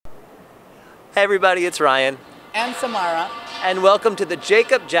Hey everybody, it's Ryan. And Samara. And welcome to the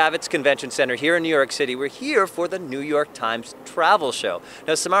Jacob Javits Convention Center here in New York City. We're here for the New York Times Travel Show.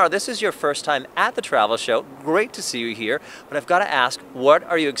 Now Samara, this is your first time at the travel show. Great to see you here, but I've got to ask, what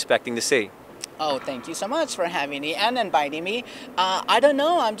are you expecting to see? Oh, thank you so much for having me and inviting me. I don't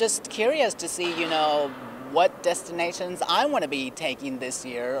know, I'm just curious to see, what destinations I want to be taking this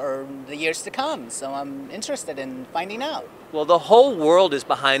year or the years to come. So I'm interested in finding out. Well, the whole world is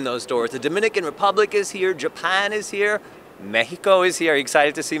behind those doors. The Dominican Republic is here, Japan is here, Mexico is here. Are you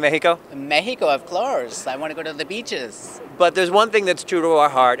excited to see Mexico? Mexico, of course. I want to go to the beaches. But there's one thing that's true to our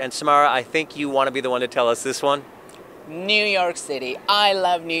heart, and Samara, I think you want to be the one to tell us this one. New York City. I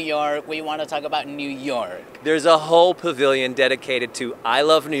love New York. We want to talk about New York. There's a whole pavilion dedicated to I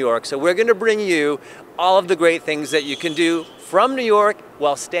Love New York, so we're going to bring you all of the great things that you can do from New York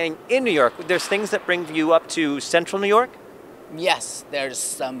while staying in New York. There's things that bring you up to central New York? Yes, there's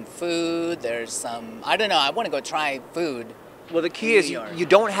some food, there's some, I don't know, I want to go try food. Well, the key is you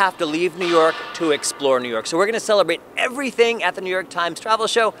don't have to leave New York to explore New York. So we're going to celebrate everything at the New York Times Travel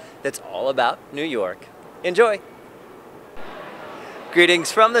Show that's all about New York. Enjoy!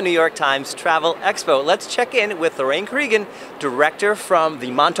 Greetings from the New York Times Travel Expo. Let's check in with Lorraine Cregan, director from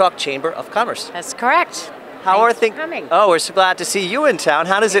the Montauk Chamber of Commerce. That's correct. How are things coming? Oh, we're so glad to see you in town.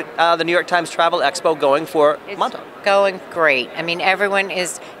 How does the New York Times Travel Expo going for Montauk? Going great. I mean, everyone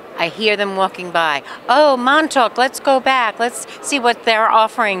is, I hear them walking by. Oh, Montauk, let's go back. Let's see what they're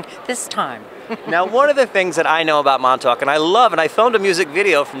offering this time. Now, one of the things that I know about Montauk, and I love, and I filmed a music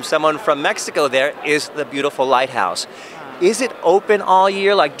video from someone from Mexico there, is the beautiful lighthouse. Is it open all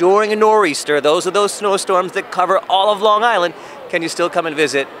year, like during a nor'easter? Those are those snowstorms that cover all of Long Island. Can you still come and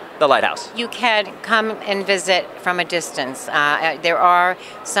visit the lighthouse? You can come and visit from a distance. There are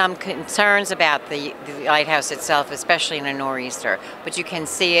some concerns about the lighthouse itself, especially in a nor'easter. But you can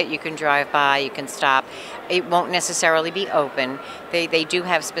see it, you can drive by, you can stop. It won't necessarily be open. They do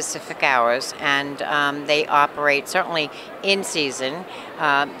have specific hours, and they operate certainly in season,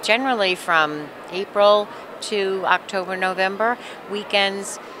 generally from April to October, November,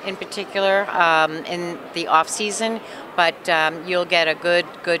 weekends in particular, in the off-season, but you'll get a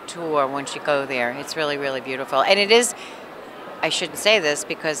good tour once you go there. It's really, really beautiful. And it is, I shouldn't say this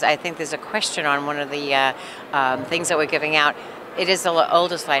because I think there's a question on one of the things that we're giving out. It is the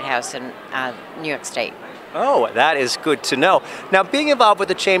oldest lighthouse in New York State. Oh, that is good to know. Now, being involved with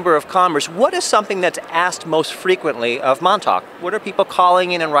the Chamber of Commerce, what is something that's asked most frequently of Montauk? What are people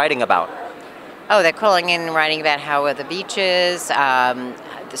calling in and writing about? Oh, they're calling in and writing about how are the beaches,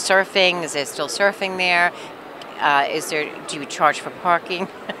 the surfing, is there still surfing there? Do you charge for parking?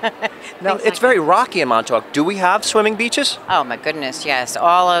 Now, it's very rocky in Montauk. Do we have swimming beaches? Oh my goodness, yes.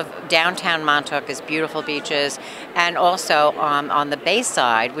 All of downtown Montauk is beautiful beaches, and also on the bay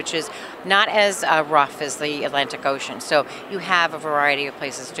side, which is not as rough as the Atlantic Ocean. So you have a variety of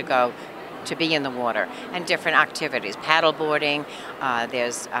places to go to be in the water, and different activities, paddle boarding,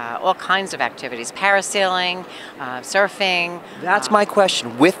 there's all kinds of activities, parasailing, surfing. That's my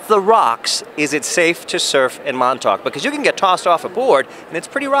question. With the rocks, is it safe to surf in Montauk? Because you can get tossed off a board, and it's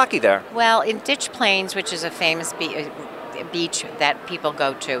pretty rocky there. Well, in Ditch Plains, which is a famous beach that people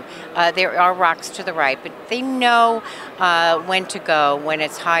go to, there are rocks to the right, but they know when to go, when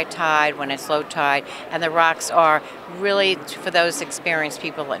it's high tide, when it's low tide, and the rocks are really for those experienced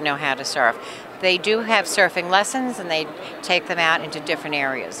people that know how to surf. They do have surfing lessons, and they take them out into different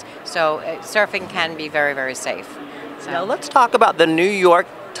areas. So surfing can be very, very safe. So. Now let's talk about the New York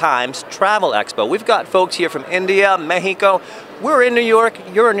Times Travel Expo. We've got folks here from India, Mexico. We're in New York,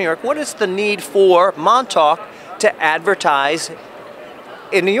 you're in New York. What is the need for Montauk to advertise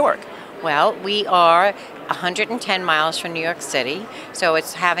in New York? Well, we are 110 miles from New York City, so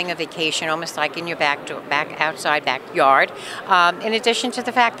it's having a vacation almost like in your outside backyard. In addition to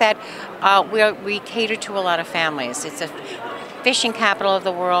the fact that we cater to a lot of families. It's a fishing capital of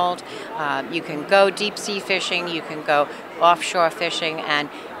the world. You can go deep sea fishing, you can go offshore fishing, and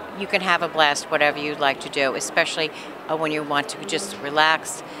you can have a blast whatever you'd like to do, especially when you want to just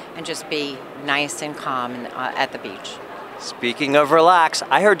relax and just be nice and calm at the beach. Speaking of relax,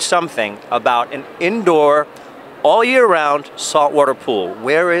 I heard something about an indoor, all year round saltwater pool.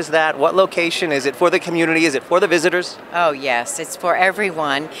 Where is that? What location? Is it for the community? Is it for the visitors? Oh yes, it's for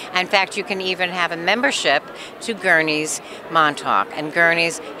everyone. In fact, you can even have a membership to Gurney's Montauk. And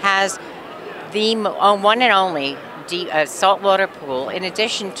Gurney's has the one and only saltwater pool, in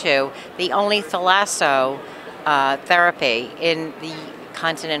addition to the only thalasso therapy in the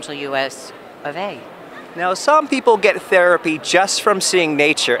continental U.S. of A. Now, some people get therapy just from seeing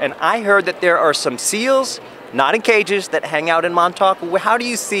nature, and I heard that there are some seals, not in cages, that hang out in Montauk. How do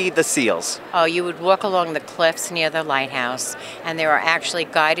you see the seals? Oh, you would walk along the cliffs near the lighthouse, and there are actually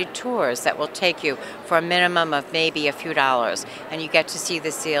guided tours that will take you for a minimum of maybe a few dollars, and you get to see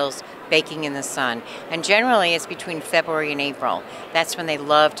the seals baking in the sun. And generally it's between February and April. That's when they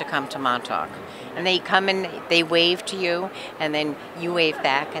love to come to Montauk. And they come in, they wave to you, and then you wave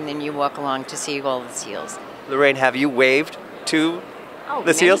back, and then you walk along to see all the seals. Lorraine, have you waved to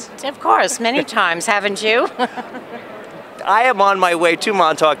the seals? Of course, many times, haven't you? I am on my way to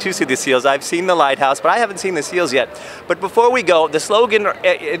Montauk to see the seals. I've seen the lighthouse, but I haven't seen the seals yet. But before we go, the slogan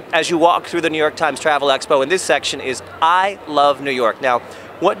as you walk through the New York Times Travel Expo in this section is, I love New York. Now,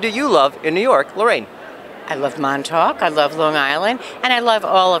 what do you love in New York, Lorraine? I love Montauk, I love Long Island, and I love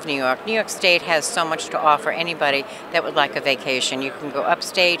all of New York. New York State has so much to offer anybody that would like a vacation. You can go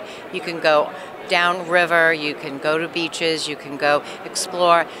upstate, you can go downriver, you can go to beaches, you can go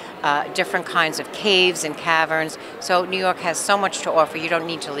explore different kinds of caves and caverns. So New York has so much to offer, you don't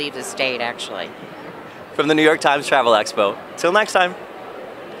need to leave the state, actually. From the New York Times Travel Expo. Till next time.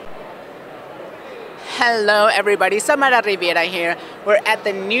 Hello everybody, Samara Riviera here. We're at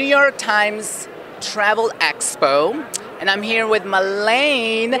the New York Times Travel Expo, and I'm here with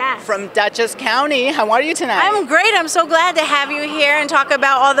Malaine from Dutchess County. How are you tonight? I'm great. I'm so glad to have you here and talk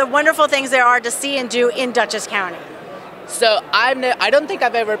about all the wonderful things there are to see and do in Dutchess County. So I don't think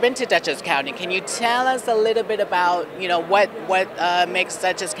I've ever been to Dutchess County. Can you tell us a little bit about, you know, what makes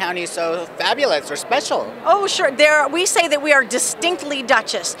Dutchess County so fabulous or special? Oh, sure. We say that we are distinctly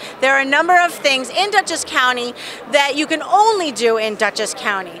Dutchess. There are a number of things in Dutchess County that you can only do in Dutchess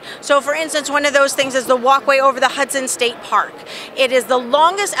County. So, for instance, one of those things is the walkway over the Hudson State Park. It is the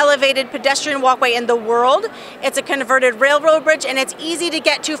longest elevated pedestrian walkway in the world. It's a converted railroad bridge, and it's easy to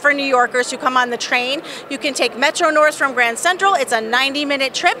get to for New Yorkers who come on the train. You can take Metro North from Grand Central, it's a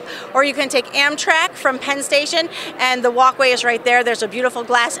 90-minute trip, or you can take Amtrak from Penn Station, and the walkway is right there. There's a beautiful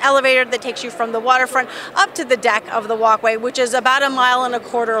glass elevator that takes you from the waterfront up to the deck of the walkway, which is about 1.25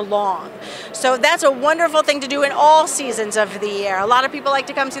 miles long. So that's a wonderful thing to do in all seasons of the year. A lot of people like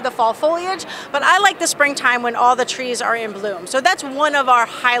to come see the fall foliage, but I like the springtime when all the trees are in bloom. So that's one of our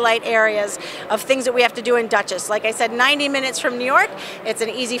highlight areas of things that we have to do in Dutchess. Like I said, 90 minutes from New York, it's an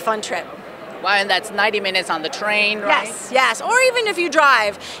easy, fun trip. Wow, and that's 90 minutes on the train, right? Yes, yes. Or even if you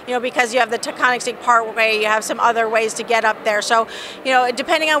drive, you know, because you have the Taconic State Parkway, you have some other ways to get up there. So, you know,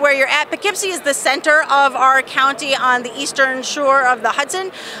 depending on where you're at, Poughkeepsie is the center of our county on the eastern shore of the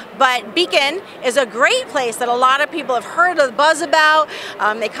Hudson, but Beacon is a great place that a lot of people have heard the buzz about.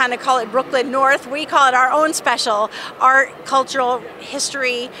 They kind of call it Brooklyn North. We call it our own special art, cultural,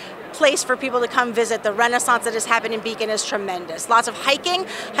 history place for people to come visit. The renaissance that has happened in Beacon is tremendous. Lots of hiking,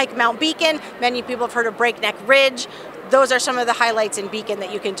 hike Mount Beacon. Many people have heard of Breakneck Ridge. Those are some of the highlights in Beacon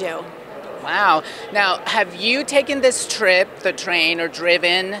that you can do. Wow. Now, have you taken this trip, the train, or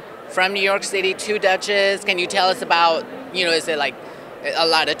driven from New York City to Dutchess? Can you tell us about, you know, is it like a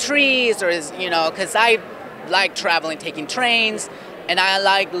lot of trees, or is, you know, because I like traveling, taking trains, and I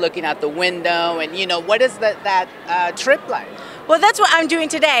like looking out the window, and, you know, what is that trip like? Well, that's what I'm doing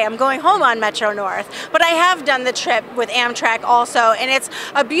today. I'm going home on Metro North, but I have done the trip with Amtrak also, and it's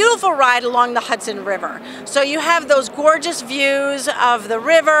a beautiful ride along the Hudson River. So you have those gorgeous views of the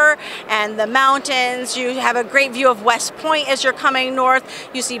river and the mountains. You have a great view of West Point as you're coming north.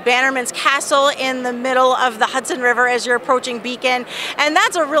 You see Bannerman's Castle in the middle of the Hudson River as you're approaching Beacon, and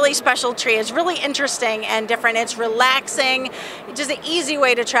that's a really special tree. It's really interesting and different. It's relaxing. It's just an easy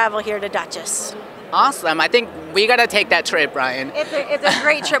way to travel here to Dutchess. Awesome. I think we got to take that trip, Ryan. It's a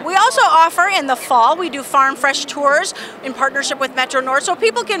great trip. We also offer in the fall, we do farm fresh tours in partnership with Metro North, so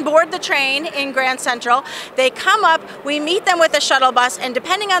people can board the train in Grand Central. They come up, we meet them with a shuttle bus, and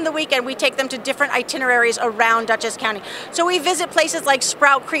depending on the weekend, we take them to different itineraries around Dutchess County. So we visit places like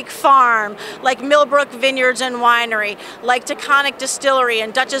Sprout Creek Farm, like Millbrook Vineyards and Winery, like Taconic Distillery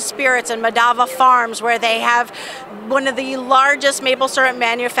and Dutchess Spirits and Madava Farms, where they have one of the largest maple syrup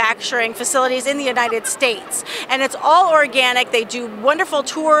manufacturing facilities in the United States. And it's all organic. They do wonderful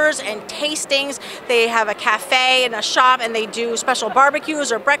tours and tastings. They have a cafe and a shop, and they do special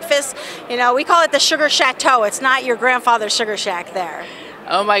barbecues or breakfasts. You know, we call it the Sugar Chateau. It's not your grandfather's sugar shack there.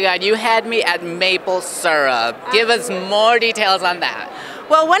 Oh my God, you had me at maple syrup. Give us more details on that.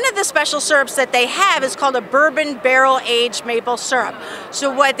 Well, one of the special syrups that they have is called a bourbon barrel aged maple syrup. So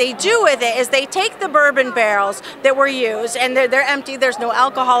what they do with it is they take the bourbon barrels that were used, and they're empty, there's no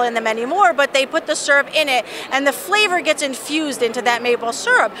alcohol in them anymore, but they put the syrup in it, and the flavor gets infused into that maple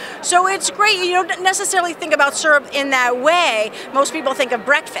syrup. So it's great. You don't necessarily think about syrup in that way. Most people think of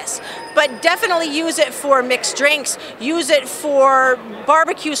breakfast, but definitely use it for mixed drinks, use it for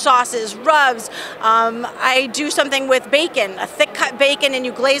barbecue sauces, rubs. I do something with bacon, a thick cut bacon, and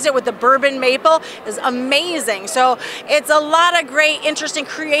you glaze it with the bourbon maple is amazing. So it's a lot of great, interesting,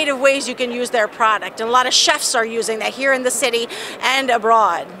 creative ways you can use their product. And a lot of chefs are using that here in the city and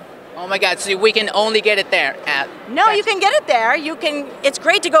abroad. Oh my God, so we can only get it there at... No, you can get it there. You can. It's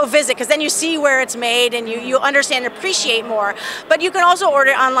great to go visit because then you see where it's made and you understand and appreciate more. But you can also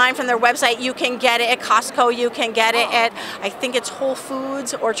order it online from their website. You can get it at Costco. You can get it at, I think it's Whole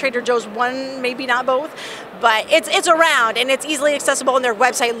Foods or Trader Joe's, one, maybe not both. But it's around and it's easily accessible in their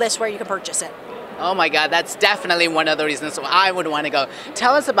website list where you can purchase it. Oh my God, that's definitely one of the reasons I would want to go.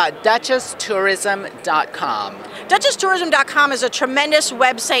 Tell us about DutchessTourism.com. DutchessTourism.com is a tremendous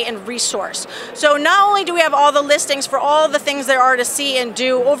website and resource. So not only do we have all the listings for all the things there are to see and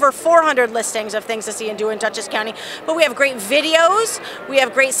do, over 400 listings of things to see and do in Dutchess County, but we have great videos, we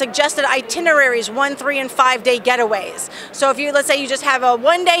have great suggested itineraries, 1, 3, and 5 day getaways. So if you, let's say you just have a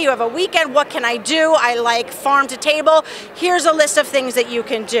one day, you have a weekend, what can I do? I like farm to table. Here's a list of things that you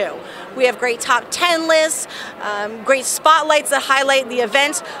can do. We have great top 10 lists, great spotlights that highlight the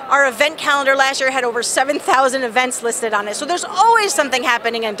events. Our event calendar last year had over 7,000 events listed on it. So there's always something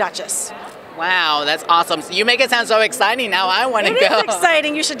happening in Dutchess. Wow, that's awesome. You make it sound so exciting. Now I want to go. It is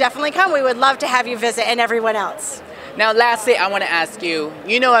exciting. You should definitely come. We would love to have you visit and everyone else. Now lastly, I want to ask you,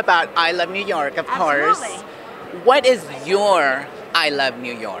 you know about I Love New York, of course. What is your I Love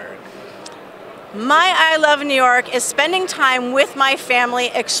New York? My I Love New York is spending time with my family,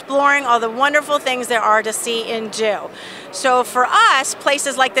 exploring all the wonderful things there are to see and do. So for us,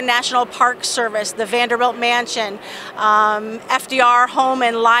 places like the National Park Service, the Vanderbilt Mansion, FDR Home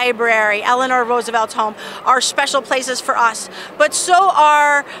and Library, Eleanor Roosevelt's home are special places for us. But so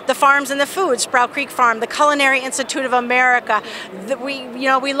are the farms and the food, Sprout Creek Farm, the Culinary Institute of America.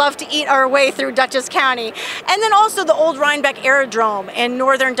 We love to eat our way through Dutchess County. And then also the old Rhinebeck Aerodrome in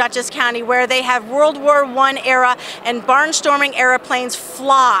northern Dutchess County, where they have World War I era and barnstorming airplanes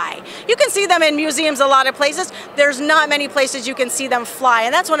fly. You can see them in museums a lot of places. There's not many places you can see them fly,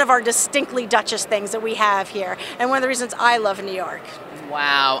 and that's one of our distinctly Dutchess things that we have here, and one of the reasons I love New York.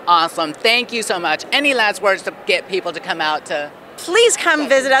 Wow, awesome. Thank you so much. Any last words to get people to come out to? Please come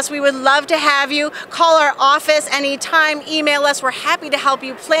visit us. We would love to have you. Call our office anytime, email us. We're happy to help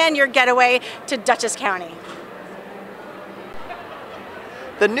you plan your getaway to Dutchess County.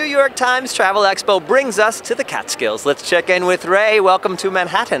 The New York Times Travel Expo brings us to the Catskills. Let's check in with Ray. Welcome to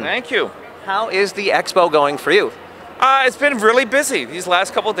Manhattan. Thank you. How is the expo going for you? It's been really busy. These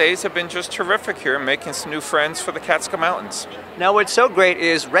last couple of days have been just terrific here, making some new friends for the Catskill Mountains. Now what's so great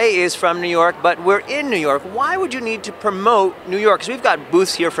is Ray is from New York, but we're in New York. Why would you need to promote New York? Because we've got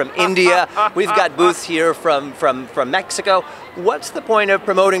booths here from India, we've got booths here from Mexico. What's the point of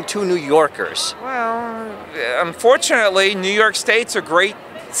promoting to New Yorkers? Well, unfortunately, New York State's a great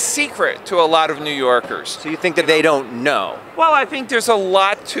secret to a lot of New Yorkers. So you think that they don't know? Well, I think there's a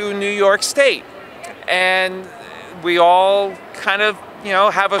lot to New York State, and we all kind of,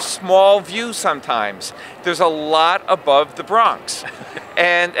 have a small view sometimes. There's a lot above the Bronx,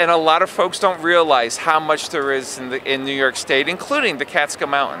 and a lot of folks don't realize how much there is in New York State, including the Catskill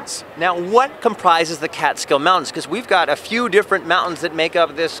Mountains. Now, what comprises the Catskill Mountains? Because we've got a few different mountains that make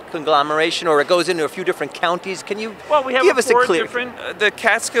up this conglomeration, or it goes into a few different counties. Can you give us a clear? The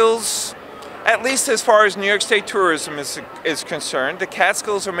Catskills, at least as far as New York State tourism is concerned, the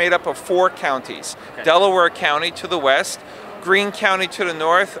Catskills are made up of 4 counties. Okay. Delaware County to the west, Greene County to the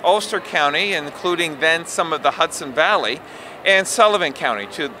north, Ulster County, including then some of the Hudson Valley, and Sullivan County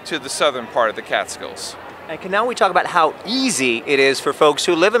to the southern part of the Catskills. And can now we talk about how easy it is for folks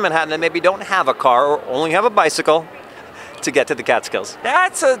who live in Manhattan and maybe don't have a car or only have a bicycle to get to the Catskills?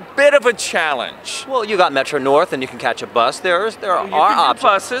 That's a bit of a challenge. Well, you got Metro North and you can catch a bus. There are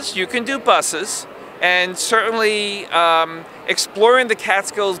options. You can do buses, and certainly exploring the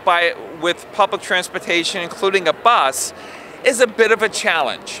Catskills with public transportation, including a bus, is a bit of a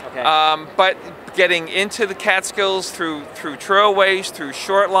challenge. Okay. But getting into the Catskills through trailways, through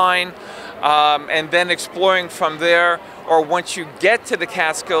short line, and then exploring from there, or once you get to the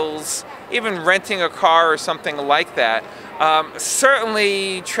Catskills, even renting a car or something like that,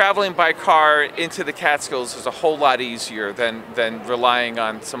 Certainly, traveling by car into the Catskills is a whole lot easier than relying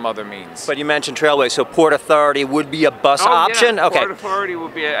on some other means. But you mentioned trailways, so Port Authority would be a bus option? Yeah. Okay. Port Authority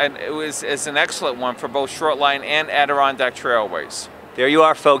would be is an excellent one for both short line and Adirondack trailways. There you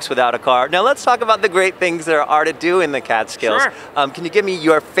are, folks, without a car. Now let's talk about the great things there are to do in the Catskills. Sure. Can you give me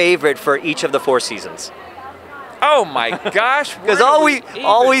your favorite for each of the 4 seasons? Oh my gosh! Because all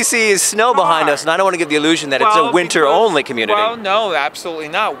we see is snow behind us, and I don't want to give the illusion that it's a winter-only community. Well, no, absolutely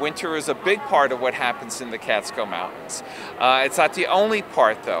not. Winter is a big part of what happens in the Catskill Mountains. It's not the only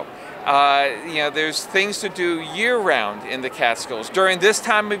part, though. You know, there's things to do year-round in the Catskills. During this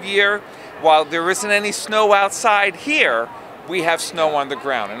time of year, while there isn't any snow outside here, we have snow on the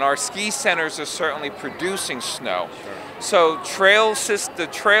ground, and our ski centers are certainly producing snow. So the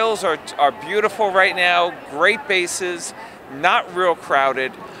trails are beautiful right now, great bases, not real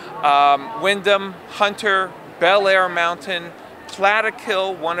crowded. Wyndham, Hunter, Bel Air Mountain,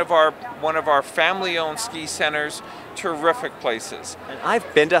 Plattekill, one of our family-owned ski centers, terrific places. And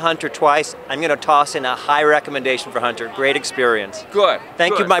I've been to Hunter twice. I'm going to toss in a high recommendation for Hunter. Great experience. Good.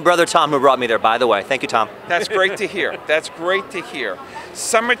 Thank you, my brother Tom, who brought me there, by the way. Thank you, Tom. That's great to hear. That's great to hear.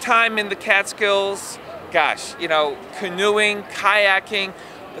 Summertime in the Catskills, gosh, you know, canoeing, kayaking,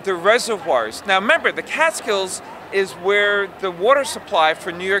 the reservoirs. Now remember, the Catskills is where the water supply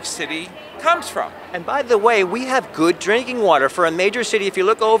for New York City comes from. And by the way, we have good drinking water for a major city. If you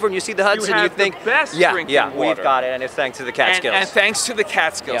look over and you see the Hudson, you think, the best drinking water. We've got it, and it's thanks to the Catskills. And thanks to the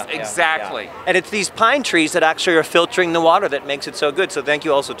Catskills, exactly. Yeah. And it's these pine trees that actually are filtering the water that makes it so good. So thank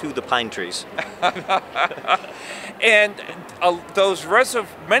you also to the pine trees. And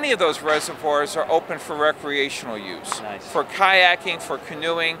many of those reservoirs are open for recreational use. Nice. For kayaking, for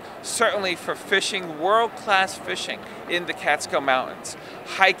canoeing, certainly for fishing, world-class fishing in the Catskill Mountains.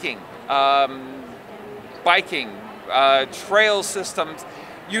 Hiking, biking, trail systems,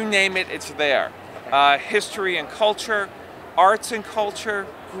 you name it, it's there. History and culture, arts and culture,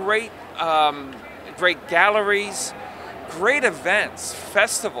 great galleries, great events,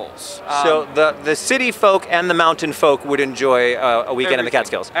 festivals. So the city folk and the mountain folk would enjoy a weekend in the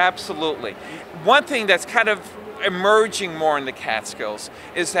Catskills. Absolutely. One thing that's kind of emerging more in the Catskills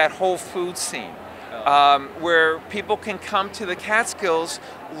is that whole food scene. Where people can come to the Catskills,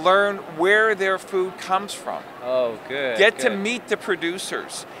 learn where their food comes from. Oh, good. Get to meet the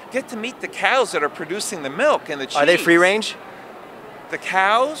producers. Get to meet the cows that are producing the milk and the cheese. Are they free range? The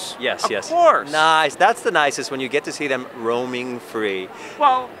cows? Yes, Of course. Nice. That's the nicest when you get to see them roaming free.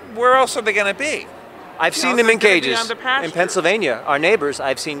 Well, where else are they going to be? I've seen them in cages. On the pasture. In Pennsylvania, our neighbors,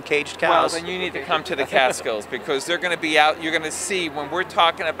 I've seen caged cows. Well, then you need to come to the Catskills because they're going to be out. You're going to see when we're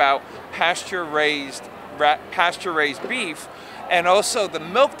talking about pasture-raised beef, and also the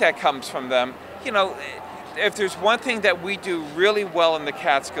milk that comes from them. You know, if there's one thing that we do really well in the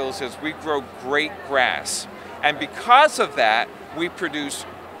Catskills is we grow great grass, and because of that, we produce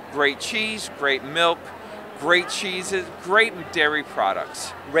great cheese, great milk, great cheeses, great dairy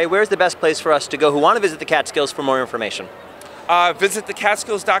products. Ray, where's the best place for us to go who want to visit the Catskills for more information? Visit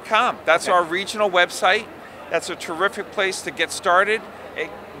thecatskills.com. That's our regional website. That's a terrific place to get started,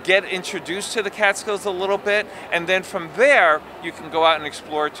 get introduced to the Catskills a little bit, and then from there, you can go out and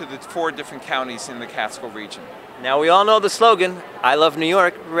explore to the 4 different counties in the Catskill region. Now, we all know the slogan, I love New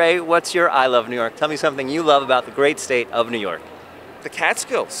York. Ray, what's your I love New York? Tell me something you love about the great state of New York. The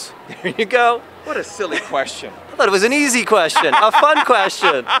Catskills. There you go. What a silly question. I thought it was an easy question, a fun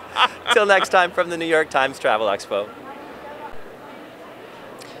question. Till next time from the New York Times Travel Expo.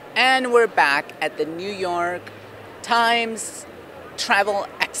 And we're back at the New York Times Travel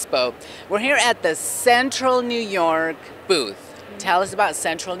Expo. We're here at the Central New York booth. Tell us about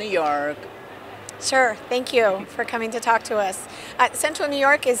Central New York. Sure, thank you for coming to talk to us. Central New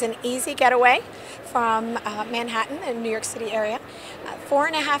York is an easy getaway from Manhattan and New York City area.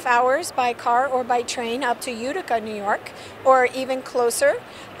 4.5 hours by car or by train up to Utica, New York, or even closer.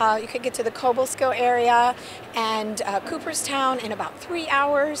 You could get to the Cobleskill area and Cooperstown in about 3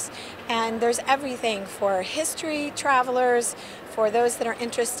 hours. And there's everything for history travelers, for those that are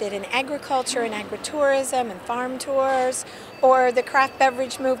interested in agriculture and agritourism and farm tours, or the craft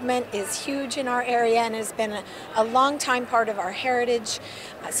beverage movement is huge in our area and has been a long time part of our heritage.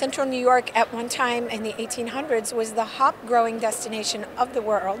 Central New York at one time in the 1800s was the hop growing destination of the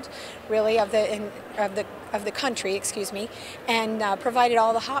world, really of the country, excuse me, and provided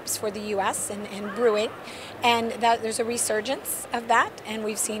all the hops for the U.S. and brewing. And that there's a resurgence of that, and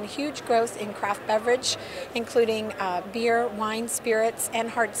we've seen huge growth in craft beverage, including beer, wine, spirits,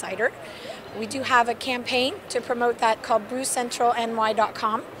 and hard cider. We do have a campaign to promote that called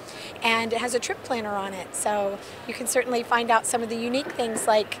brewcentralny.com, and it has a trip planner on it. So you can certainly find out some of the unique things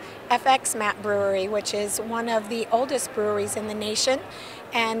like FX Map Brewery, which is one of the oldest breweries in the nation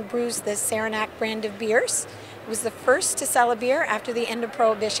and brews the Saranac brand of beers. It was the first to sell a beer after the end of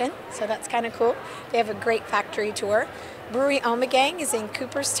Prohibition, so that's kind of cool. They have a great factory tour. Brewery Omegang is in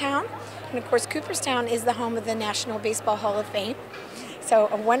Cooperstown, and of course Cooperstown is the home of the National Baseball Hall of Fame. So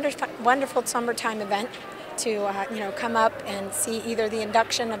a wonderful summertime event to come up and see either the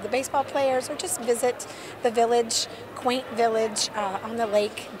induction of the baseball players or just visit the village, quaint village on the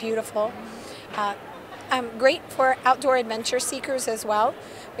lake, beautiful. Great for outdoor adventure seekers as well.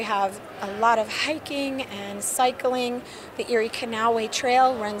 We have a lot of hiking and cycling. The Erie Canalway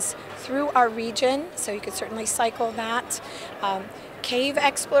Trail runs through our region, so you could certainly cycle that. Cave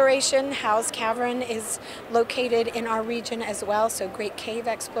exploration, Howe's Cavern is located in our region as well, so great cave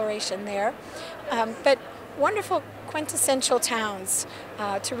exploration there. But wonderful quintessential towns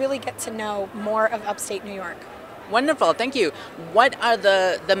to really get to know more of upstate New York. Wonderful, thank you. What are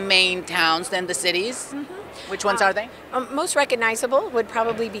the main towns then, the cities? Which ones are they? Most recognizable would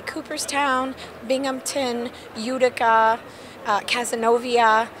probably be Cooperstown, Binghamton, Utica,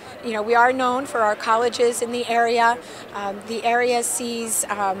 Cazenovia. We are known for our colleges in the area. The area sees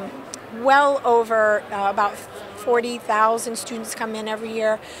well over about 40,000 students come in every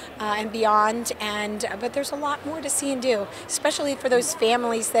year and beyond, but there's a lot more to see and do, especially for those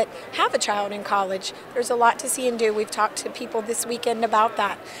families that have a child in college. There's a lot to see and do. We've talked to people this weekend about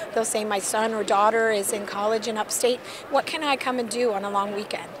that. They'll say, my son or daughter is in college in upstate. What can I come and do on a long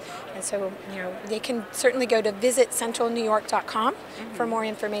weekend? And so, they can certainly go to visitcentralnewyork.com for more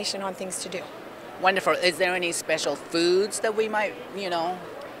information on things to do. Wonderful. Is there any special foods that we might,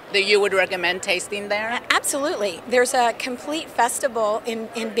 that you would recommend tasting there? Absolutely. There's a complete festival in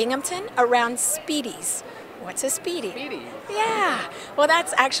Binghamton around Speedies. What's a Speedy? Speedy. Yeah. Well,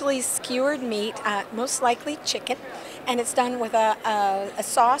 that's actually skewered meat, most likely chicken, and it's done with a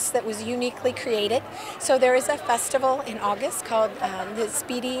sauce that was uniquely created. So there is a festival in August called the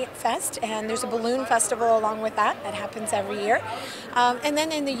Speedy Fest, and there's a balloon festival along with that happens every year. And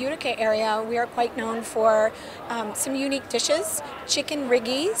then in the Utica area, we are quite known for some unique dishes. Chicken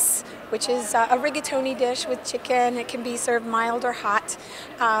riggies, which is a rigatoni dish with chicken. It can be served mild or hot.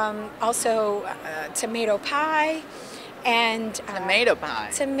 Also tomato pie. And tomato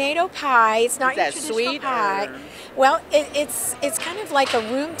pie. Tomato pie. It's not your traditional sweet pie. Or? Well, it's kind of like a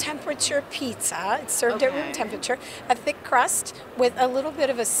room temperature pizza. It's served at room temperature. A thick crust with a little bit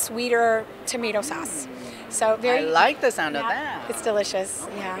of a sweeter tomato sauce. So I like the sound of that. It's delicious.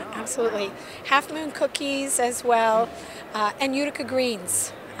 Yeah, absolutely. Half Moon cookies as well, and Utica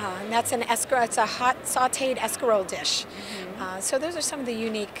greens. And that's it's a hot sautéed escarole dish. So those are some of the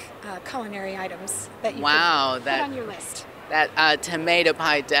unique culinary items that you can put on your list. That tomato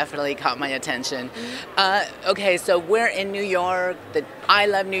pie definitely caught my attention. Okay, so we're in New York. The I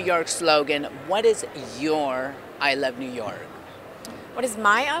Love New York slogan. What is your I Love New York? What is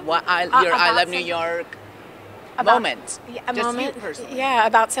my your I Love New York moment? A just moment. You personally. Yeah,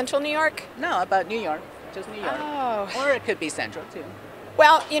 about Central New York. No, about New York. Just New York. Oh. Or it could be Central too.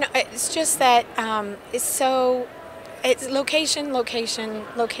 Well, it's just that it's location, location,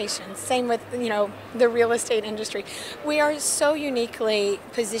 location. Same with, the real estate industry. We are so uniquely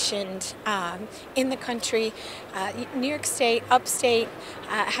positioned in the country. New York State, upstate,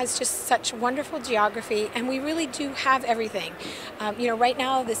 has just such wonderful geography, and we really do have everything. Right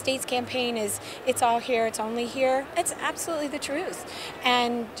now the state's campaign is, it's all here, it's only here. It's absolutely the truth.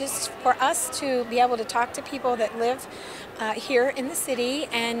 And just for us to be able to talk to people that live here in the city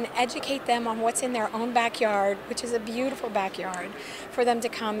and educate them on what's in their own backyard, which is a beautiful backyard, for them to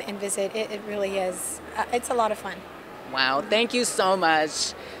come and visit. It really is. It's a lot of fun. Wow, thank you so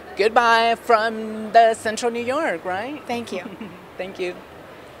much. Goodbye from the Central New York, right? Thank you. Thank you.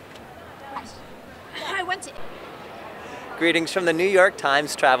 I went to... Greetings from the New York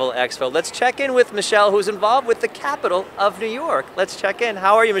Times Travel Expo. Let's check in with Michelle, who's involved with the capital of New York. Let's check in.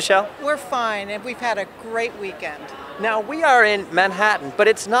 How are you, Michelle? We're fine, and we've had a great weekend. Now, we are in Manhattan, but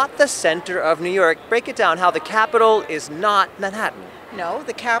it's not the center of New York. Break it down, how the capital is not Manhattan. No,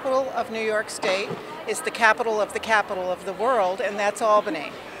 the capital of New York State is the capital of the world, and that's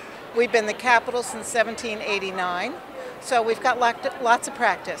Albany. We've been the capital since 1789, so we've got lots of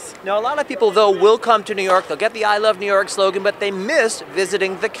practice. Now, a lot of people, though, will come to New York. They'll get the I Love New York slogan, but they miss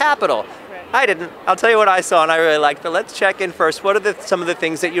visiting the capital. I didn't. I'll tell you what I saw and I really liked, but let's check in first. What are some of the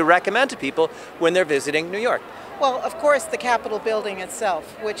things that you recommend to people when they're visiting New York? Well, of course, the Capitol building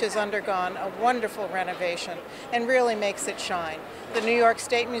itself, which has undergone a wonderful renovation and really makes it shine. The New York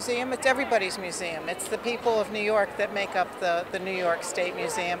State Museum, it's everybody's museum. It's the people of New York that make up the New York State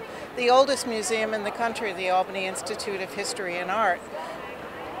Museum. The oldest museum in the country, the Albany Institute of History and Art.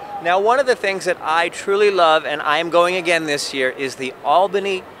 Now, one of the things that I truly love, and I am going again this year, is the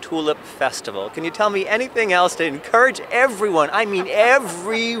Albany Tulip Festival. Can you tell me anything else to encourage everyone, I mean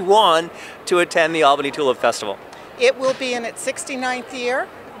everyone, to attend the Albany Tulip Festival? It will be in its 69th year,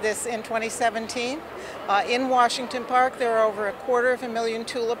 this in 2017. In Washington Park, there are over 250,000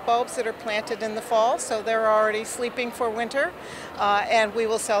 tulip bulbs that are planted in the fall, so they're already sleeping for winter, and we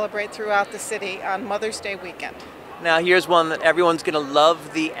will celebrate throughout the city on Mother's Day weekend. Now here's one that everyone's going to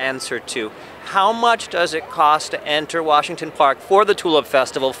love the answer to. How much does it cost to enter Washington Park for the Tulip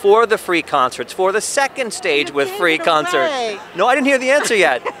Festival, for the free concerts, for the second stage with free concerts? No, I didn't hear the answer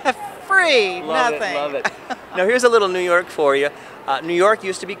yet. Free, love nothing. Love it. Now here's a little New York for you. New York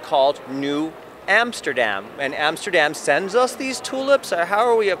used to be called New Amsterdam, and Amsterdam sends us these tulips. How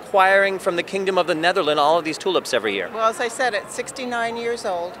are we acquiring from the Kingdom of the Netherlands all of these tulips every year? Well, as I said, it's 69 years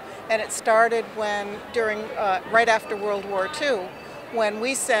old, and it started right after World War II, when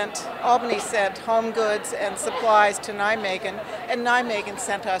Albany sent home goods and supplies to Nijmegen, and Nijmegen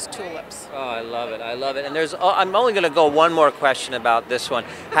sent us tulips. Oh, I love it, I love it. And I'm only going to go one more question about this one.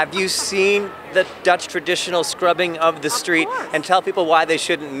 Have you seen the Dutch traditional scrubbing of the street? And tell people why they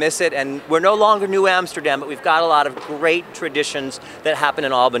shouldn't miss it. And we're no longer New Amsterdam, but we've got a lot of great traditions that happen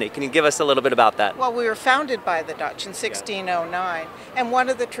in Albany. Can you give us a little bit about that? Well, we were founded by the Dutch in 1609, and one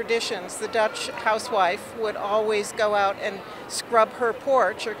of the traditions, the Dutch housewife would always go out and scrub her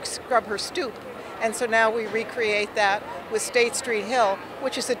porch or scrub her stoop. And so now we recreate that with State Street Hill,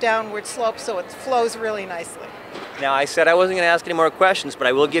 which is a downward slope, so it flows really nicely. Now, I said I wasn't going to ask any more questions, but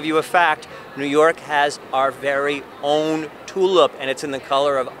I will give you a fact. New York has our very own tulip, and it's in the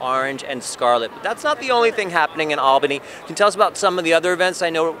color of orange and scarlet. But that's not the only thing happening in Albany. Can you tell us about some of the other events?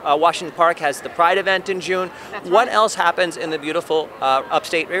 I know Washington Park has the Pride event in June. What else happens in the beautiful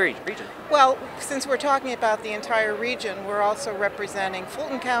upstate region? Well, since we're talking about the entire region, we're also representing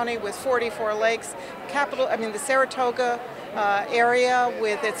Fulton County with 44 lakes, the Saratoga area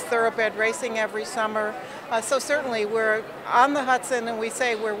with its thoroughbred racing every summer. So certainly we're on the Hudson, and we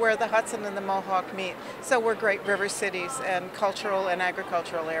say we're where the Hudson and the Mohawk meet. So we're great river cities and cultural and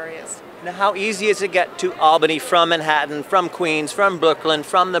agricultural areas. Now, how easy is it to get to Albany from Manhattan, from Queens, from Brooklyn,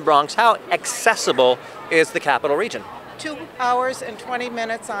 from the Bronx? How accessible is the capital region? 2 hours and 20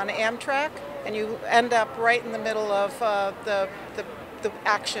 minutes on Amtrak, and you end up right in the middle of the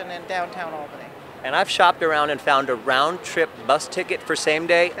action in downtown Albany. And I've shopped around and found a round-trip bus ticket for same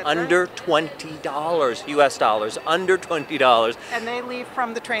day under $20 US dollars, under $20. And they leave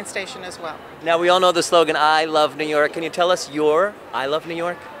from the train station as well. Now, we all know the slogan, I love New York. Can you tell us your I love New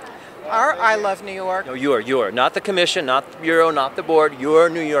York? Our I love New York. No, your. Not the commission, not the bureau, not the board. You're a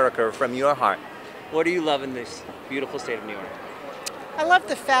New Yorker from your heart. What do you love in this beautiful state of New York? I love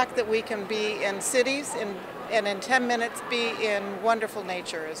the fact that we can be in cities and in 10 minutes be in wonderful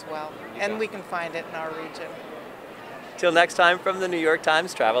nature as well. And we can find it in our region. Till next time from the New York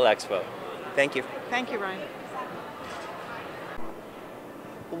Times Travel Expo. Thank you. Thank you, Ryan.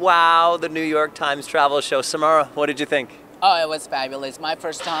 Wow, the New York Times Travel Show. Samara, what did you think? Oh, it was fabulous. My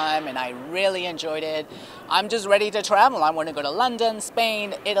first time, and I really enjoyed it. I'm just ready to travel. I want to go to London,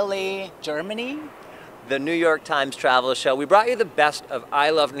 Spain, Italy, Germany. The New York Times Travel Show. We brought you the best of I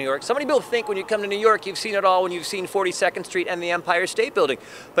Love New York. So many people think when you come to New York, you've seen it all when you've seen 42nd Street and the Empire State Building.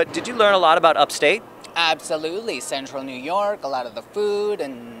 But did you learn a lot about upstate? Absolutely. Central New York, a lot of the food,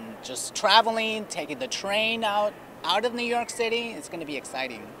 and just traveling, taking the train out of New York City. It's going to be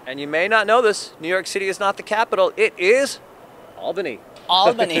exciting. And you may not know this, New York City is not the capital. It is Albany.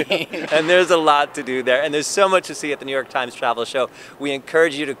 Albany. And there's a lot to do there, and there's so much to see at the New York Times Travel Show. We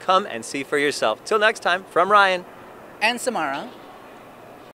encourage you to come and see for yourself. Till next time, from Ryan and Samara.